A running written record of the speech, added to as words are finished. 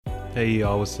Hey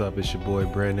y'all, what's up? It's your boy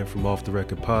Brandon from Off the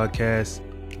Record Podcast.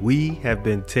 We have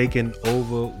been taken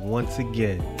over once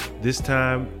again. This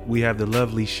time we have the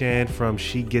lovely Shan from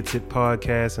She Gets It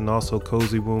Podcast and also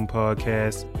Cozy Womb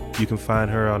Podcast. You can find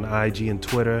her on IG and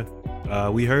Twitter.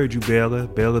 We heard you, Baylor.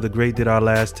 Baylor the Great did our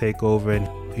last takeover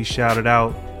and he shouted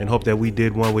out and hoped that we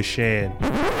did one with Shan.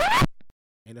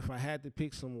 And if I had to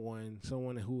pick someone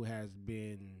who has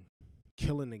been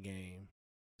killing the game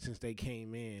since they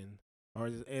came in, or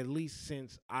at least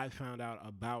since I found out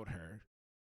about her,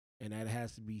 and that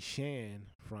has to be Shan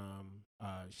from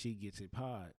She Gets It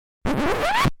Pod.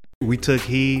 We took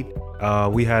heed.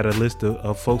 We had a list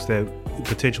of folks that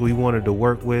potentially we wanted to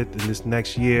work with in this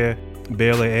next year.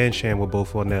 Baylor and Shan were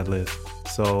both on that list.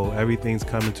 So everything's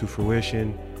coming to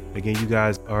fruition. Again, you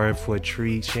guys are in for a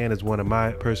treat. Shan is one of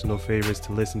my personal favorites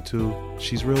to listen to.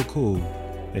 She's real cool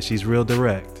and she's real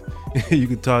direct. You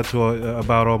can talk to her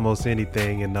about almost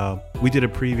anything. And we did a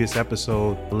previous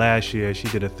episode last year. She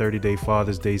did a 30-day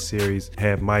Father's Day series.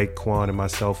 Had Mike, Quan, and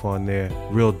myself on there.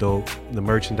 Real dope. The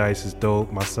merchandise is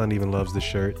dope. My son even loves the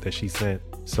shirt that she sent.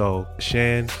 So,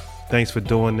 Shan, thanks for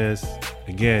doing this.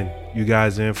 Again, you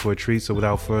guys are in for a treat. So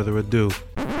without further ado,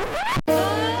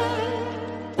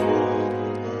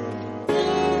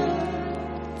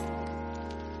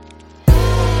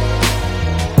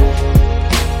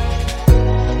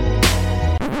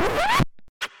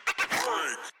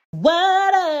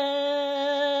 What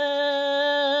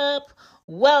up?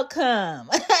 Welcome.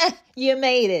 You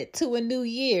made it to a new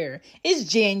year. It's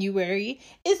January.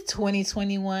 It's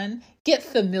 2021. Get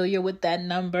familiar with that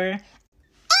number.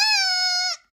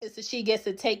 It's a She Gets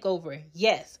a Takeover.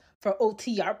 Yes, for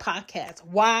OTR Podcast.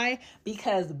 Why?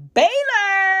 Because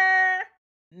Baylor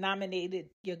nominated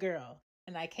your girl.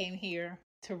 And I came here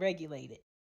to regulate it.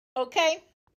 Okay?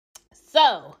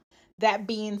 So, that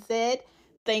being said,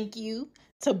 thank you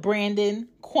to Brandon,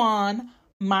 Quan,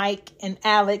 Mike, and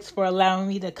Alex for allowing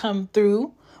me to come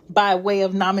through by way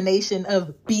of nomination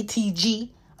of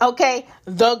BTG. Okay,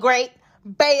 the great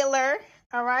Baylor.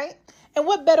 All right. And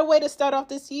what better way to start off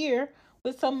this year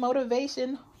with some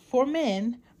motivation for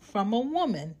men from a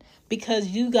woman? Because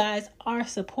you guys are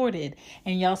supported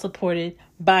and y'all supported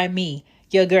by me,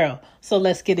 your girl. So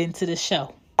let's get into the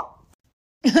show.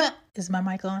 Is my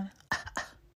mic on?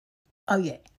 Oh,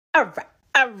 yeah. All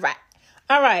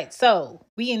right. So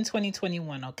we in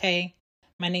 2021, okay?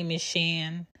 My name is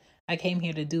Shan. I came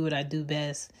here to do what I do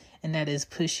best, and that is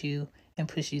push you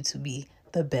to be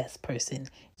the best person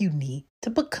you need to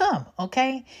become,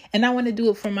 okay? And I want to do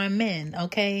it for my men,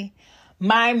 okay?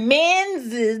 My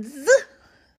men's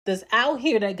that's out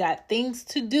here that got things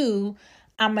to do.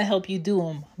 I'm going to help you do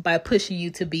them by pushing you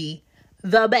to be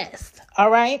the best, all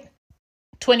right?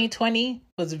 2020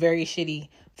 was very shitty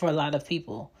for a lot of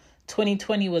people.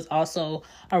 2020 was also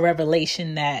a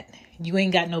revelation that you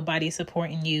ain't got nobody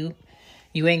supporting you.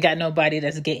 You ain't got nobody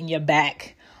that's getting your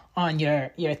back on your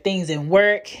things in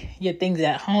work, your things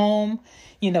at home,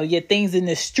 your things in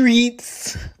the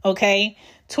streets. Okay.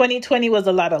 2020 was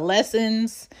a lot of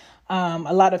lessons. A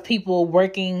lot of people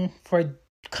working for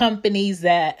companies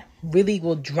that really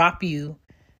will drop you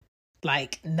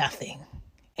like nothing.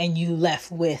 And you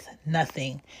left with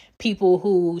nothing. People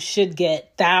who should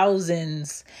get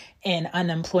thousands in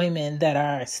unemployment that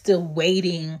are still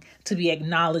waiting to be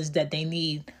acknowledged that they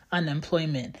need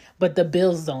unemployment. But the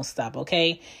bills don't stop,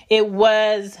 okay? It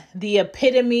was the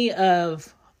epitome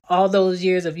of all those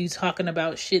years of you talking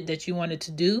about shit that you wanted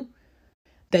to do,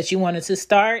 that you wanted to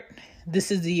start. This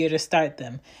is the year to start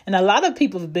them. And a lot of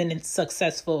people have been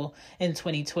successful in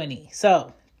 2020.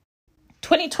 So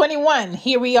 2021,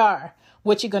 here we are.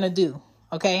 What you gonna do,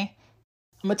 okay?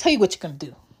 I'm gonna tell you what you're gonna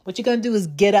do. What you're gonna do is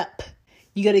get up.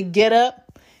 You gotta get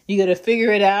up. You gotta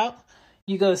figure it out.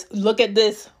 You gotta look at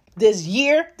this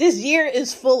year. This year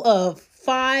is full of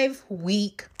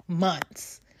 5-week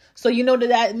months. So you know what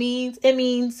that means? It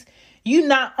means you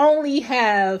not only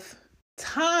have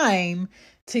time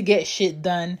to get shit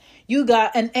done, you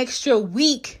got an extra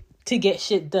week to get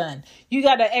shit done. You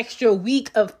got an extra week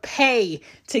of pay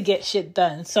to get shit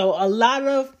done. So a lot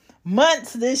of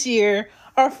months this year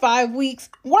are 5 weeks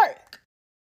work.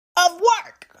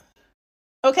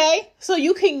 Okay? So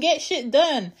you can get shit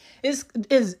done. Is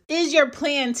your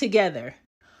plan together?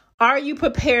 Are you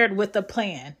prepared with the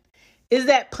plan? Is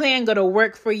that plan going to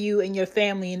work for you and your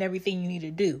family and everything you need to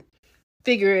do?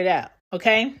 Figure it out.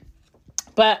 Okay?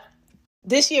 But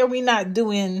this year we're not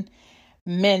doing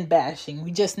men bashing.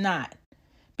 We just not.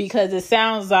 Because it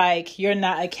sounds like you're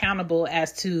not accountable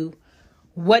as to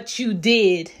what you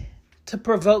did to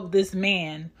provoke this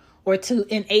man or to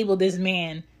enable this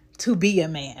man to be a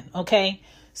man. Okay.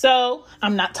 So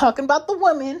I'm not talking about the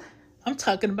woman. I'm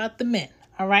talking about the men.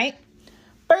 All right.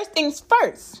 First things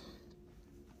first.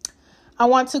 I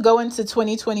want to go into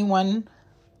 2021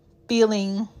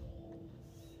 feeling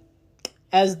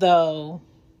as though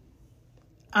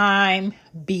I'm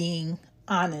being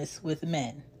honest with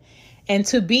men. And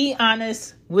to be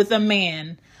honest with a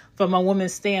man from a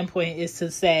woman's standpoint is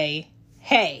to say,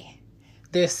 hey,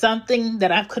 there's something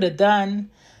that I could have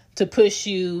done to push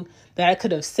you, that I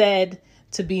could have said,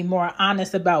 to be more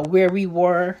honest about where we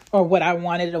were or what I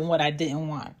wanted and what I didn't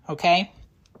want. Okay.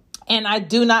 And I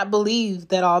do not believe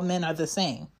that all men are the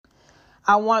same.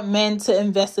 I want men to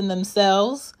invest in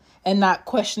themselves and not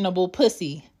questionable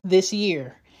pussy this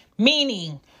year.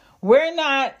 Meaning, we're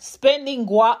not spending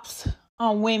guaps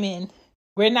on women.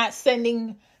 We're not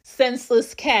sending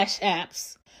senseless cash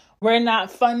apps. We're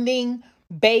not funding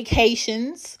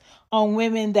vacations on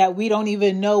women that we don't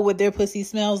even know what their pussy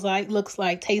smells like, looks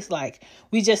like, tastes like.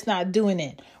 We just not doing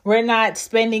it. We're not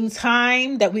spending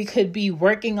time that we could be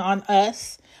working on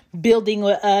us, building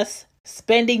with us,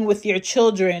 spending with your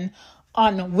children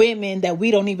on women that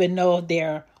we don't even know if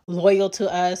they're loyal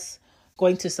to us,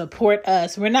 going to support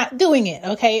us. We're not doing it,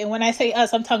 okay? And when I say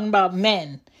us, I'm talking about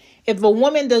men. If a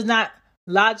woman does not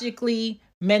logically,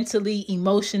 mentally,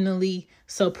 emotionally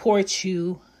support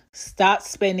you, stop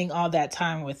spending all that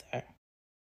time with her.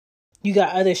 You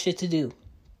got other shit to do.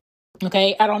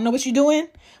 Okay? I don't know what you're doing,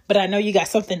 but I know you got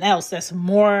something else that's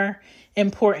more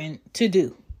important to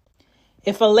do.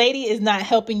 If a lady is not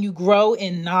helping you grow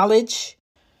in knowledge,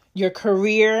 your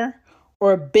career,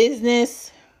 or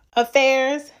business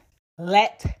affairs,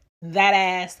 let that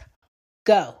ass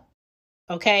go.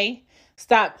 Okay?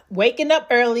 Stop waking up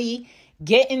early,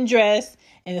 getting dressed,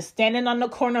 and standing on the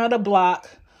corner of the block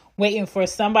waiting for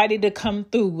somebody to come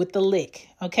through with the lick.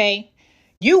 Okay?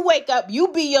 You wake up, you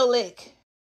be your lick.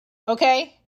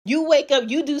 Okay? You wake up,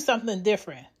 you do something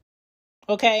different.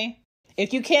 Okay?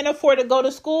 If you can't afford to go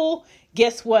to school,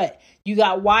 guess what? You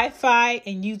got Wi-Fi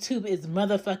and YouTube is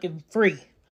motherfucking free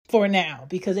for now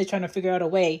because they're trying to figure out a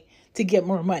way to get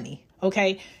more money.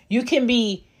 Okay? You can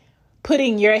be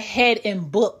putting your head in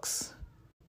books.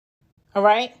 All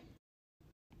right?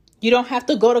 You don't have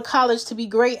to go to college to be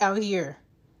great out here.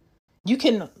 You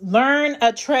can learn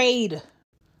a trade.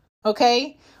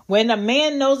 Okay? When a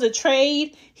man knows a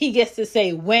trade, he gets to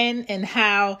say when and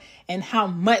how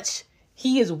much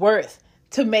he is worth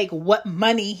to make what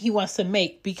money he wants to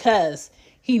make because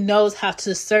he knows how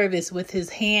to service with his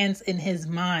hands and his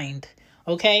mind.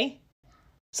 Okay?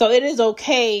 So it is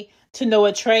okay to know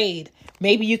a trade.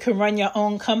 Maybe you can run your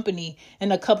own company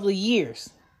in a couple of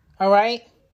years. All right?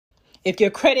 If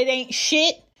your credit ain't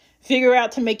shit, figure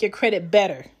out to make your credit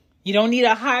better. You don't need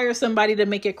to hire somebody to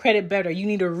make your credit better. You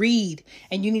need to read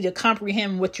and you need to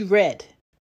comprehend what you read.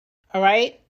 All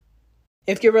right?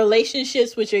 If your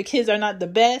relationships with your kids are not the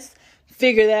best,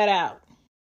 figure that out.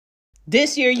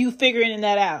 This year, you figuring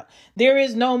that out. There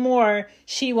is no more,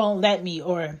 she won't let me,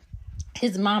 or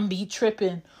his mom be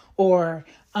tripping, or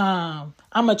I'm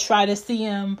going to try to see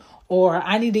him, or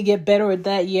I need to get better at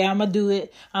that. Yeah, I'm going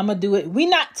to do it. We're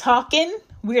not talking.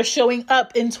 We're showing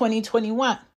up in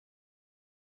 2021.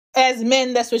 As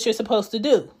men, that's what you're supposed to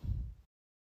do.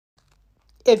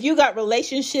 If you got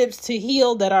relationships to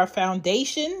heal that are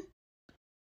foundation,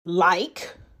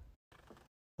 like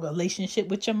relationship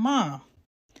with your mom,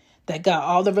 that got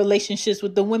all the relationships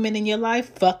with the women in your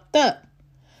life fucked up,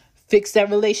 fix that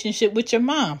relationship with your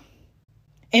mom.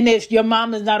 And if your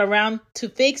mom is not around to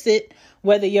fix it,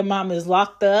 whether your mom is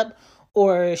locked up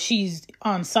or she's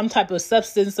on some type of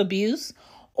substance abuse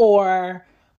or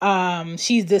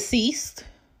she's deceased,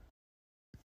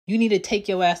 you need to take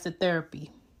your ass to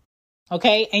therapy.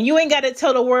 Okay? And you ain't got to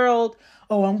tell the world,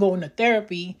 oh, I'm going to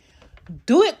therapy.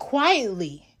 Do it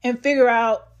quietly and figure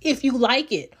out if you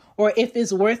like it or if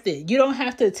it's worth it. You don't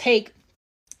have to take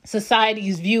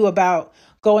society's view about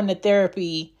going to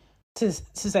therapy to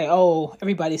say, oh,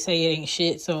 everybody say it ain't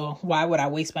shit, so why would I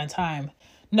waste my time?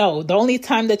 No, the only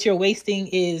time that you're wasting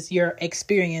is your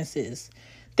experiences.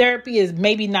 Therapy is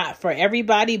maybe not for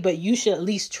everybody, but you should at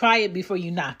least try it before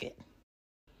you knock it.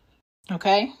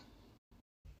 Okay?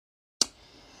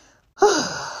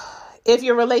 If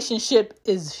your relationship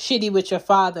is shitty with your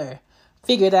father,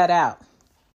 figure that out.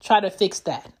 Try to fix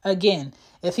that. Again,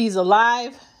 if he's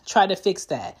alive, try to fix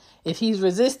that. If he's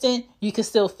resistant, you can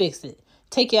still fix it.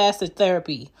 Take your ass to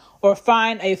therapy or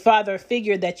find a father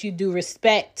figure that you do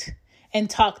respect and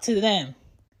talk to them.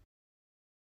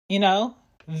 You know,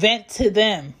 vent to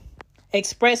them.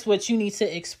 Express what you need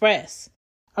to express.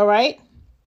 All right?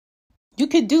 You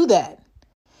could do that.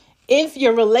 If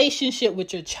your relationship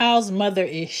with your child's mother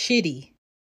is shitty,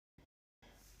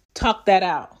 talk that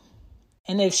out.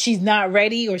 And if she's not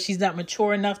ready or she's not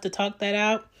mature enough to talk that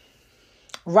out,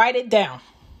 write it down.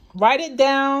 Write it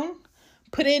down.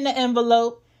 Put it in the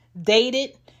envelope. Date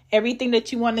it. Everything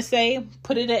that you want to say,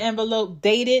 put it in an envelope.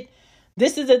 Date it.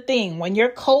 This is the thing. When you're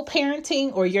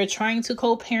co-parenting or you're trying to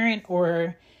co-parent,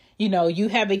 or, you know, you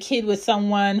have a kid with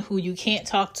someone who you can't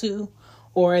talk to,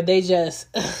 or they just,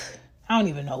 I don't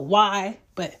even know why,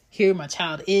 but here my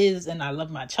child is and I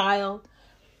love my child.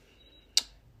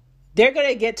 They're going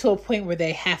to get to a point where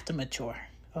they have to mature,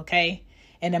 okay?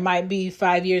 And it might be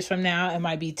 5 years from now, it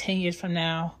might be 10 years from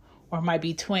now, or it might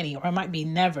be 20, or it might be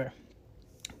never.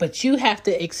 But you have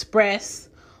to express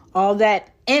all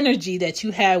that energy that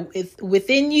you have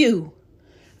within you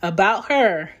about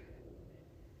her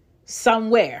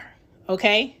somewhere,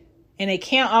 okay? And it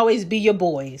can't always be your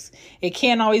boys. It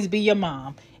can't always be your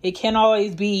mom. It can't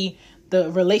always be the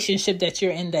relationship that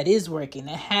you're in that is working.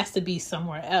 It has to be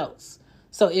somewhere else.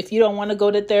 So if you don't want to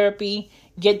go to therapy,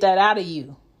 get that out of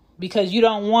you, because you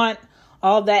don't want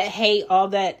all that hate, all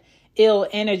that ill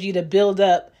energy to build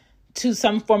up to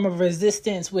some form of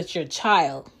resistance with your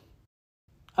child.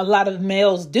 A lot of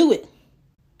males do it,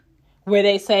 where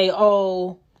they say,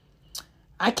 oh,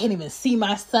 I can't even see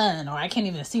my son, or I can't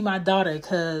even see my daughter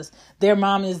because their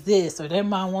mom is this, or their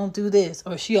mom won't do this,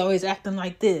 or she always acting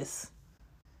like this.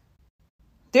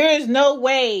 There is no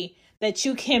way that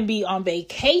you can be on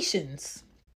vacations.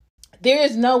 There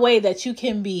is no way that you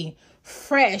can be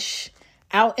fresh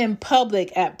out in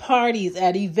public, at parties,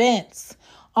 at events,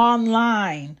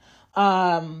 online,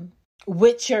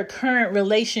 with your current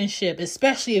relationship,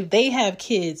 especially if they have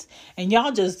kids and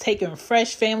y'all just taking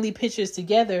fresh family pictures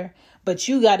together, but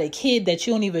you got a kid that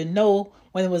you don't even know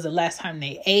when was the last time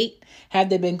they ate. Have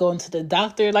they been going to the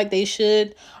doctor like they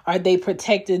should? Are they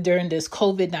protected during this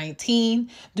COVID-19?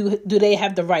 Do they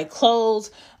have the right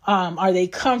clothes? Are they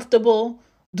comfortable?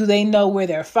 Do they know where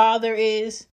their father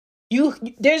is?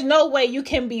 There's no way you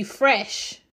can be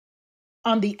fresh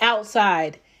on the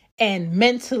outside and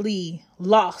mentally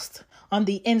lost on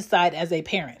the inside as a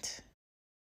parent.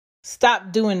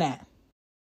 Stop doing that.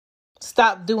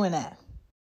 Stop doing that.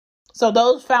 So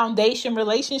those foundation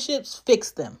relationships,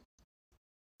 fix them.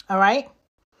 All right?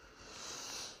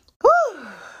 Whew.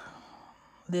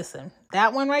 Listen,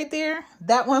 that one right there,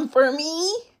 that one for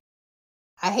me,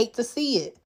 I hate to see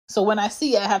it. So when I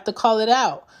see it, I have to call it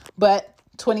out. But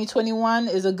 2021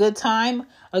 is a good time,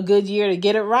 a good year to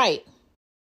get it right,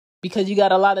 because you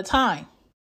got a lot of time.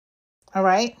 All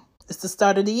right? It's the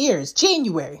start of the year. It's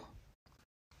January.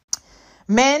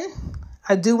 Men,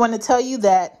 I do want to tell you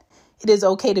that it is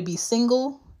okay to be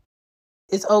single.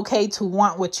 It's okay to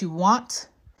want what you want.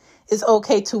 It's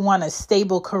okay to want a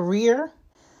stable career,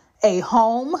 a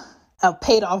home, a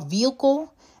paid off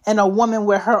vehicle, and a woman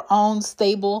with her own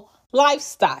stable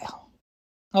lifestyle.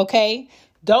 Okay?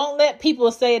 Don't let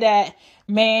people say that,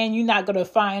 man, you're not going to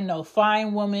find no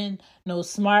fine woman, no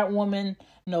smart woman,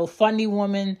 no funny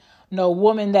woman, no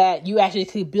woman that you actually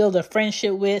could build a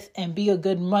friendship with and be a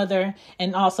good mother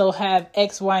and also have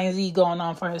X, Y, and Z going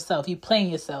on for herself. You playing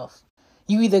yourself.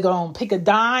 You either going to pick a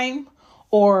dime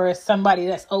or somebody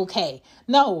that's okay.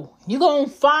 No, you're going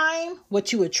to find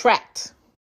what you attract.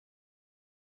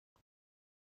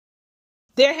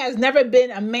 There has never been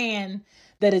a man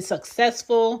that is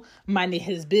successful, minding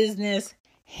his business,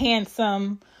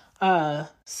 handsome,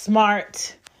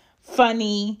 smart,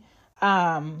 funny,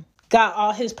 got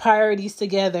all his priorities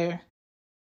together,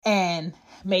 and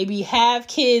maybe have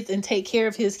kids and take care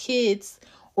of his kids,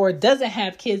 or doesn't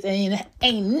have kids and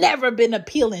ain't never been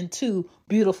appealing to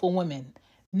beautiful women.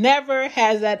 Never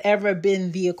has that ever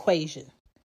been the equation.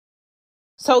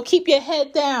 So keep your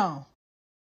head down.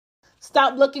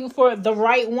 Stop looking for the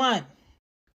right one.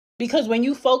 Because when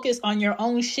you focus on your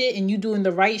own shit and you doing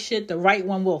the right shit, the right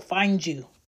one will find you.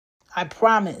 I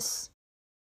promise.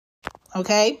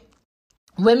 Okay?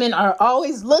 Women are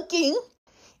always looking,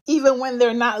 even when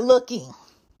they're not looking.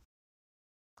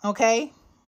 Okay?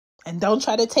 And don't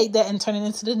try to take that and turn it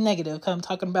into the negative, because I'm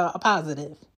talking about a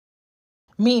positive.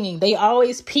 Meaning, they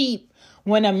always peep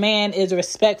when a man is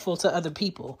respectful to other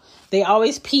people. They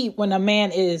always peep when a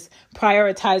man is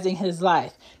prioritizing his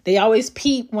life. They always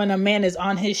peep when a man is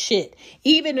on his shit.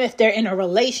 Even if they're in a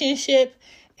relationship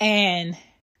and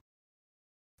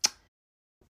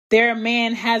their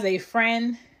man has a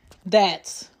friend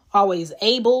that's always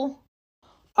able,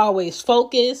 always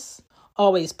focused,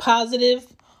 always positive,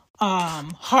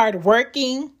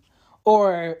 hardworking,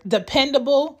 or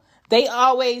dependable, they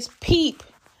always peep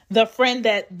the friend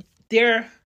that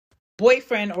their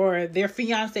boyfriend or their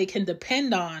fiance can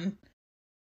depend on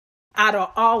out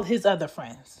of all his other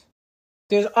friends.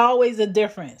 There's always a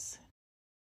difference.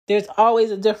 There's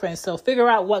always a difference. So figure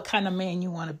out what kind of man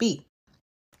you want to be.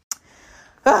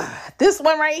 This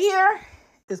one right here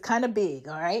is kind of big,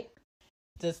 all right?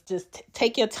 Just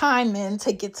take your time, man.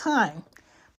 Take your time.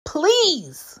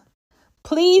 Please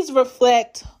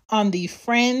reflect on the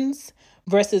friends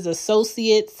versus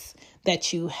associates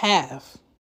that you have.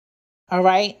 All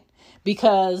right?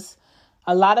 Because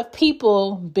a lot of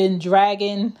people been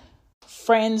dragging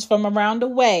friends from around the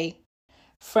way,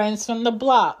 friends from the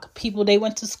block, people they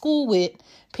went to school with,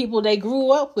 people they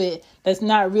grew up with, that's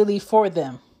not really for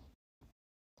them.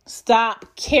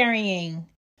 Stop carrying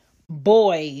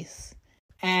boys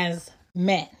as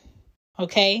men,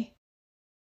 okay?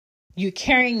 You're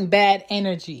carrying bad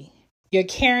energy. You're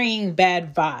carrying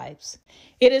bad vibes.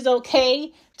 It is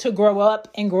okay to grow up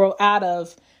and grow out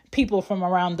of people from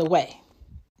around the way.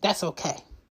 That's okay,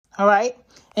 all right?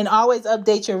 And always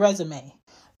update your resume.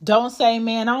 Don't say,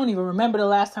 man, I don't even remember the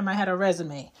last time I had a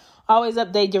resume. Always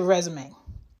update your resume.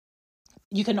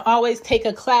 You can always take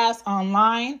a class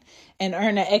online and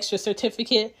earn an extra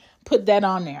certificate. Put that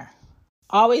on there.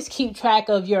 Always keep track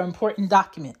of your important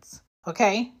documents,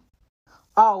 okay?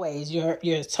 Always your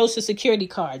social security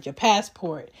card, your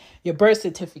passport, your birth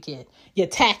certificate, your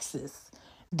taxes.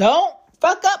 Don't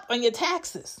fuck up on your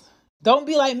taxes. Don't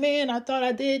be like, man, I thought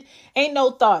I did. Ain't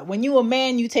no thought. When you a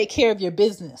man, you take care of your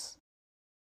business.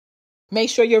 Make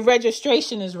sure your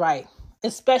registration is right,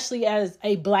 especially as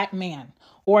a black man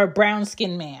or a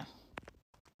brown-skinned man.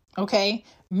 Okay?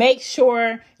 Make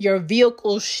sure your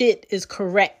vehicle shit is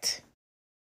correct.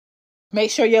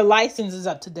 Make sure your license is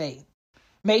up to date.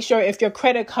 Make sure if your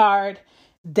credit card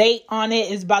date on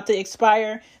it is about to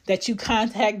expire, that you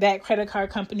contact that credit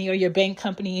card company or your bank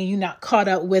company and you're not caught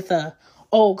up with a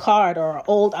old card or an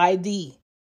old ID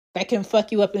that can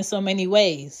fuck you up in so many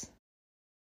ways.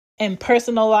 In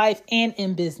personal life and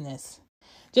in business.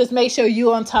 Just make sure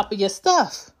you're on top of your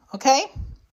stuff, okay?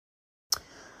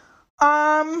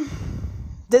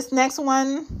 This next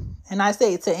one, and I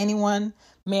say it to anyone,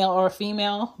 male or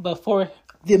female, but for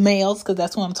the males, because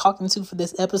that's who I'm talking to for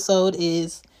this episode,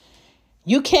 is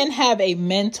you can have a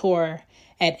mentor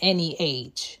at any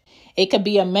age. It could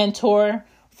be a mentor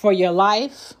for your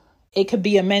life. It could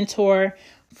be a mentor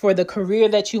for the career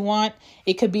that you want.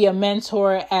 It could be a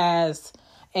mentor as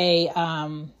a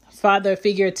father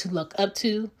figure to look up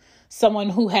to, someone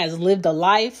who has lived a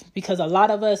life, because a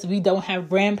lot of us, we don't have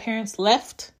grandparents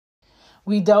left.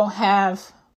 We don't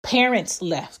have parents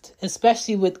left,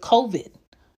 especially with COVID.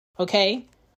 Okay?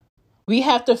 We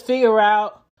have to figure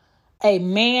out a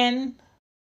man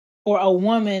or a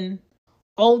woman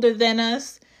older than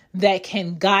us that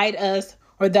can guide us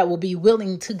or that will be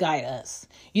willing to guide us.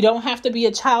 You don't have to be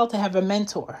a child to have a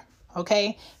mentor.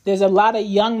 Okay? There's a lot of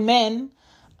young men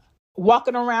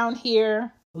walking around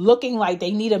here looking like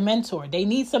they need a mentor. They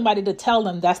need somebody to tell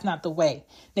them that's not the way.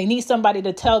 They need somebody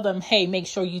to tell them, hey, make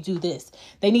sure you do this.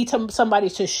 They need somebody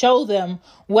to show them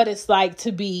what it's like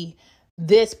to be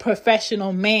this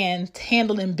professional man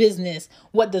handling business.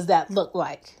 What does that look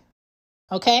like?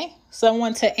 Okay?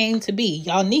 Someone to aim to be.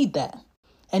 Y'all need that.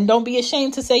 And don't be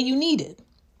ashamed to say you need it.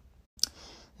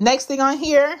 Next thing on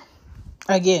here,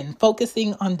 again,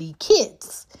 focusing on the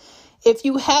kids. If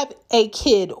you have a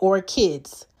kid or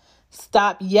kids,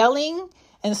 stop yelling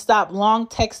and stop long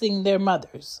texting their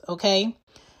mothers, okay?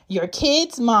 Your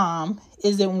kid's mom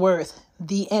isn't worth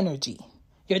the energy.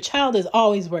 Your child is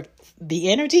always worth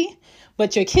the energy,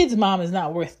 but your kid's mom is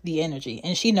not worth the energy,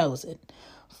 and she knows it.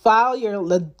 File your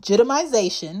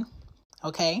legitimization,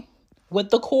 okay, with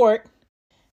the court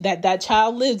that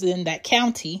child lives in, that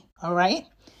county, all right?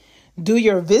 Do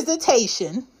your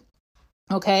visitation,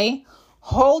 okay?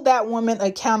 Hold that woman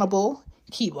accountable.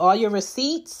 Keep all your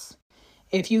receipts.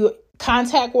 If you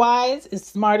contact-wise, it's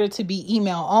smarter to be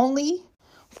email only.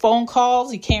 Phone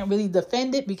calls, you can't really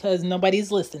defend it because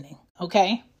nobody's listening,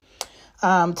 okay?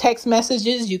 Text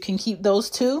messages, you can keep those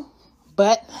too.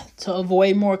 But to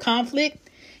avoid more conflict,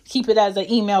 keep it as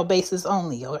an email basis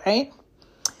only, all right?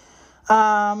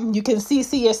 You can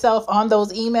CC yourself on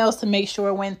those emails to make sure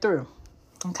it went through,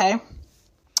 okay?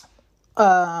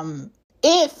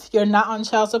 If you're not on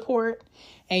child support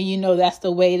and you know that's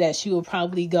the way that she will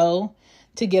probably go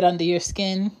to get under your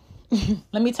skin,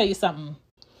 let me tell you something.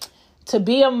 To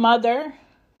be a mother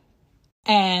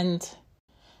and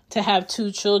to have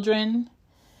 2 children,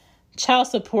 child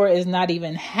support is not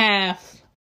even half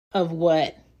of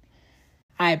what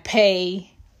I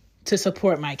pay to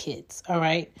support my kids, all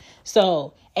right?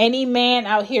 So any man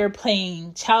out here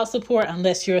paying child support,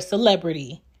 unless you're a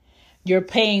celebrity, you're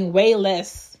paying way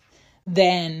less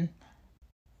than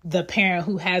the parent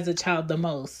who has a child the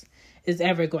most is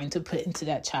ever going to put into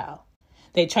that child.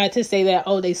 They try to say that,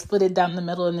 oh, they split it down the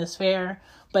middle and it's fair,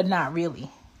 but not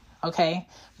really. Okay?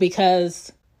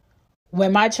 Because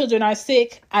when my children are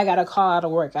sick, I got to call out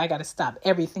of work. I got to stop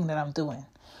everything that I'm doing.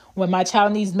 When my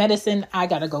child needs medicine, I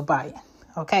got to go buy it.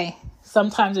 Okay?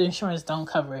 Sometimes the insurance don't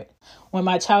cover it. When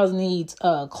my child needs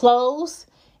clothes,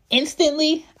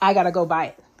 instantly, I got to go buy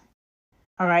it.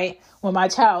 All right? When my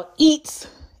child eats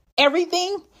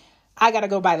everything, I got to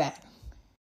go buy that.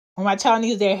 When my child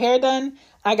needs their hair done,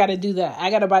 I got to do that. I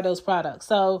got to buy those products.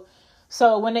 So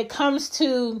when it comes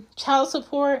to child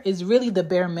support, it's really the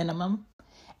bare minimum.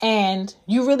 And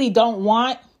you really don't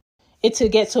want it to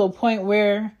get to a point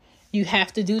where you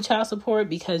have to do child support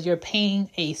because you're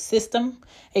paying a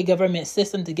government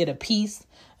system to get a piece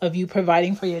of you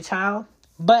providing for your child.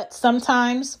 But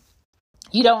sometimes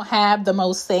you don't have the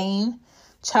most sane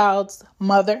child's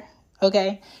mother,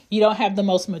 okay? You don't have the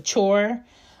most mature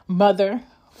mother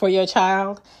for your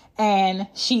child. And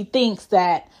she thinks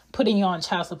that putting you on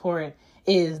child support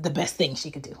is the best thing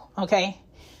she could do, okay?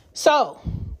 So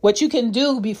what you can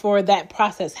do before that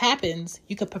process happens,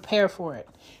 you can prepare for it.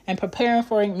 And preparing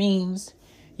for it means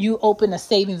you open a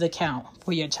savings account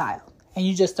for your child and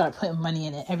you just start putting money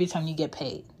in it every time you get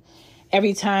paid.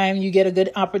 Every time you get a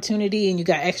good opportunity and you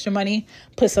got extra money,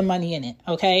 put some money in it,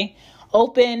 okay?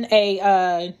 Open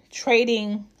a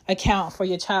trading account for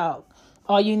your child.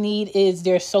 All you need is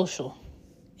their social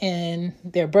and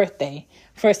their birthday,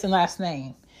 first and last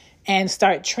name, and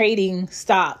start trading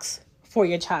stocks for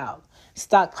your child.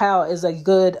 Stockpile is a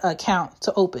good account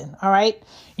to open, all right?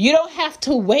 You don't have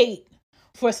to wait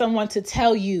for someone to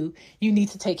tell you you need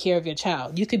to take care of your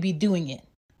child. You could be doing it,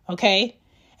 okay?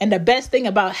 And the best thing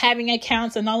about having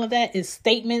accounts and all of that is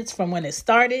statements from when it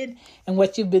started and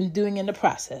what you've been doing in the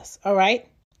process, all right?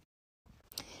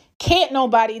 Can't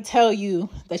nobody tell you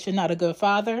that you're not a good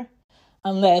father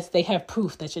unless they have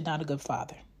proof that you're not a good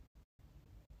father,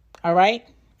 all right?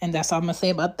 And that's all I'm going to say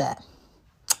about that.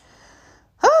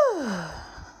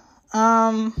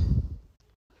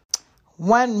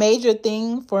 One major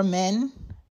thing for men,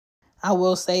 I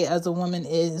will say as a woman,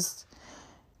 is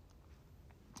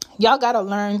y'all got to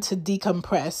learn to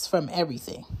decompress from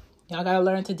everything. Y'all got to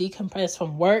learn to decompress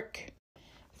from work,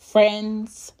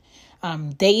 friends,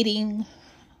 dating,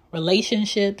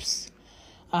 relationships,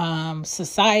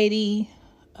 society,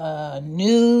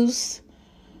 news,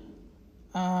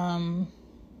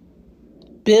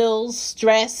 bills,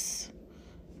 stress.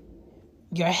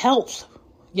 Your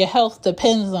health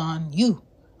depends on you,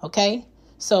 okay?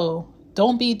 So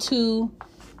don't be too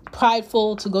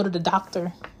prideful to go to the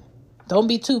doctor. Don't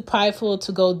be too prideful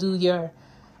to go do your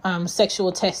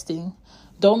sexual testing.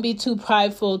 Don't be too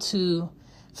prideful to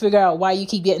figure out why you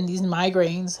keep getting these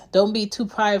migraines. Don't be too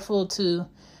prideful to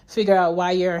figure out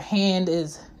why your hand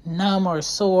is numb or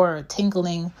sore or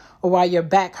tingling or why your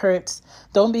back hurts.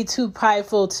 Don't be too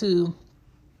prideful to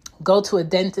go to a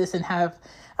dentist and have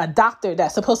a doctor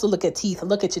that's supposed to look at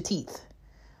your teeth,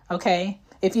 okay?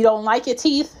 If you don't like your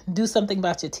teeth, do something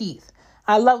about your teeth.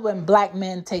 I love when black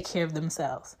men take care of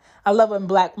themselves. I love when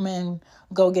black men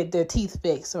go get their teeth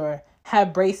fixed or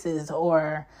have braces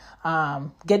or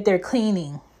get their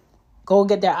cleaning, go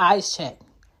get their eyes checked,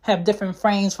 have different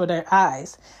frames for their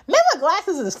eyes. Men with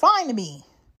glasses is fine to me,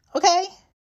 okay?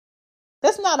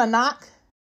 That's not a knock.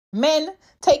 Men,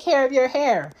 take care of your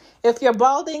hair. If you're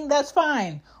balding, that's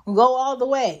fine. Go all the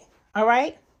way, all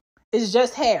right? It's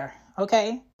just hair,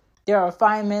 okay? There are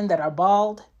fine men that are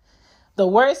bald. The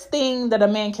worst thing that a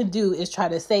man can do is try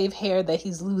to save hair that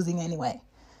he's losing anyway,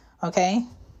 okay?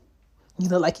 You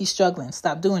look like he's struggling.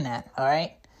 Stop doing that, all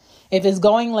right? If it's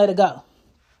going, let it go.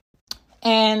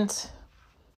 And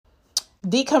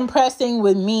decompressing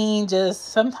would mean just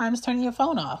sometimes turning your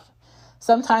phone off.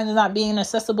 Sometimes not being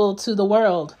accessible to the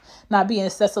world, not being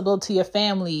accessible to your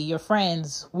family, your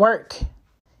friends, work.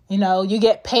 You know, you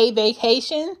get paid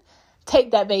vacation,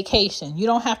 take that vacation. You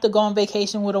don't have to go on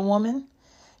vacation with a woman.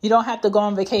 You don't have to go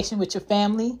on vacation with your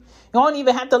family. You don't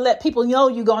even have to let people know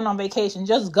you're going on vacation.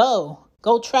 Just go.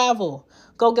 Go travel.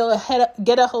 Go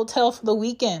get a hotel for the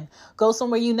weekend. Go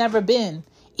somewhere you never been.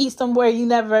 Eat somewhere you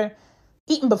never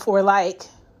eaten before. Like,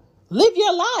 live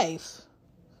your life.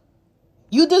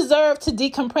 You deserve to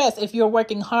decompress if you're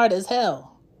working hard as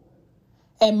hell.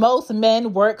 And most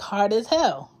men work hard as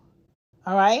hell.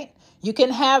 All right? You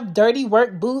can have dirty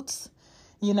work boots,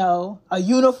 you know, a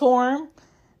uniform,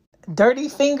 dirty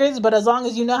fingers, but as long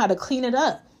as you know how to clean it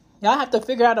up. Y'all have to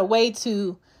figure out a way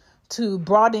to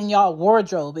broaden y'all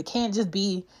wardrobe. It can't just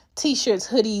be t-shirts,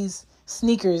 hoodies,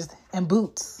 sneakers, and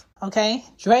boots. Okay?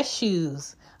 Dress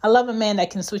shoes. I love a man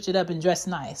that can switch it up and dress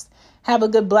nice. Have a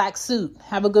good black suit.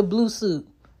 Have a good blue suit.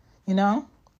 You know?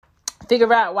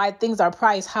 Figure out why things are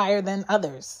priced higher than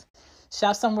others.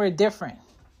 Shop somewhere different.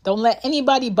 Don't let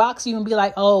anybody box you and be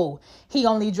like, oh, he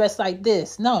only dressed like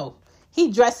this. No,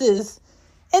 he dresses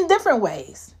in different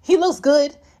ways. He looks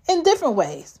good in different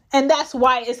ways. And that's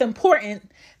why it's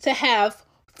important to have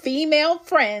female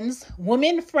friends,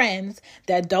 women friends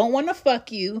that don't want to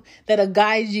fuck you, that'll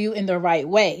guide you in the right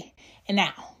way. And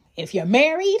now, if you're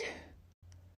married,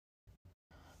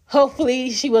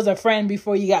 hopefully she was a friend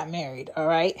before you got married, all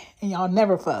right? And y'all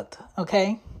never fucked,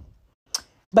 okay?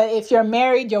 But if you're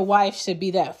married, your wife should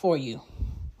be that for you,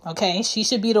 okay? She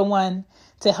should be the one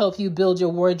to help you build your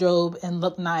wardrobe and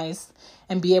look nice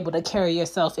and be able to carry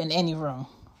yourself in any room,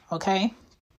 okay?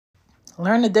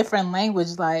 Learn a different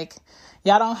language. Like,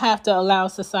 y'all don't have to allow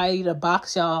society to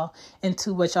box y'all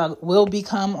into what y'all will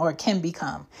become or can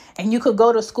become. And you could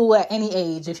go to school at any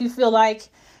age. If you feel like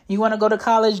you want to go to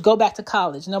college, go back to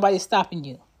college. Nobody's stopping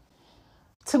you.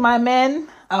 To my men,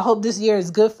 I hope this year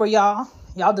is good for y'all.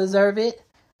 Y'all deserve it.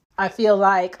 I feel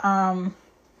like all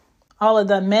of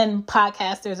the men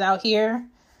podcasters out here,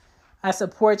 I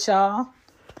support y'all.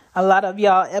 A lot of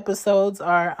y'all episodes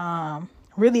are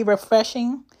really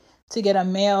refreshing to get a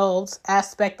male's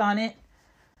aspect on it,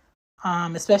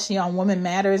 especially on Women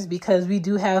Matters, because we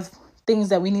do have things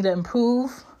that we need to improve.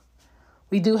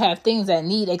 We do have things that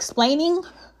need explaining,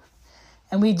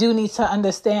 and we do need to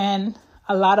understand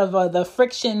a lot of the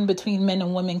friction between men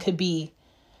and women could be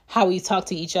how we talk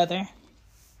to each other,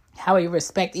 how we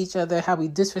respect each other, how we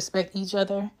disrespect each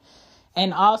other.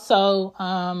 And also,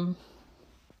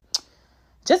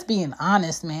 just being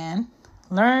honest, man.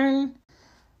 Learn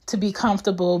to be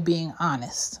comfortable being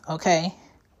honest, okay?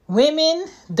 Women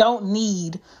don't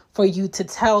need for you to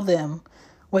tell them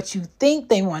what you think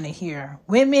they want to hear.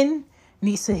 Women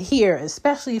need to hear,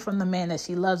 especially from the man that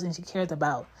she loves and she cares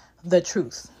about, the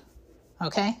truth,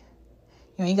 okay?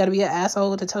 You ain't got to be an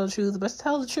asshole to tell the truth, but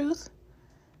tell the truth,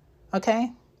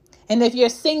 okay? And if you're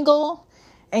single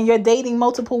and you're dating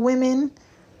multiple women,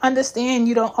 understand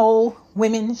you don't owe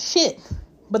women shit.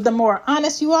 But the more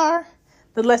honest you are,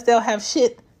 the less they'll have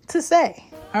shit to say.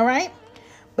 All right?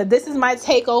 But this is my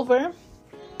takeover.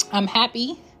 I'm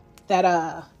happy that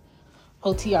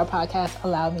OTR podcast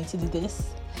allowed me to do this.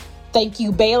 Thank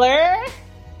you, Baylor.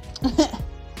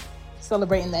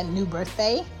 Celebrating that new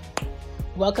birthday.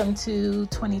 Welcome to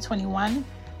 2021.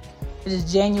 It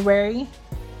is January.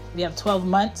 We have 12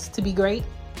 months to be great.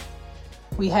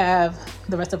 We have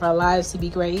the rest of our lives to be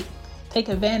great. Take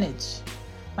advantage.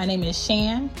 My name is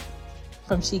Shan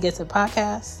from She Gets It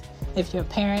Podcast. If you're a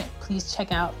parent, please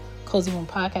check out Cozy Room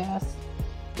Podcast.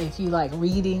 If you like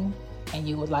reading and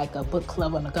you would like a book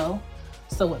club on the go,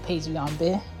 so would Patreon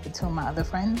Beh with two of my other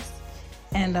friends.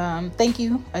 And thank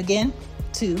you again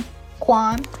to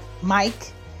Quan,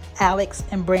 Mike, Alex,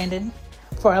 and Brandon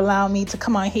for allowing me to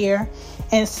come on here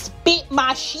and spit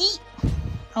my shit.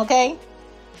 Okay?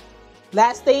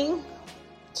 Last thing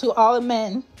to all the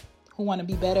men who want to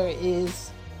be better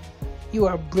is you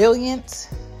are brilliant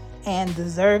and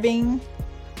deserving.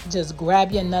 Just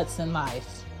grab your nuts in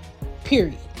life.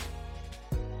 Period.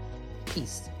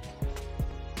 Peace.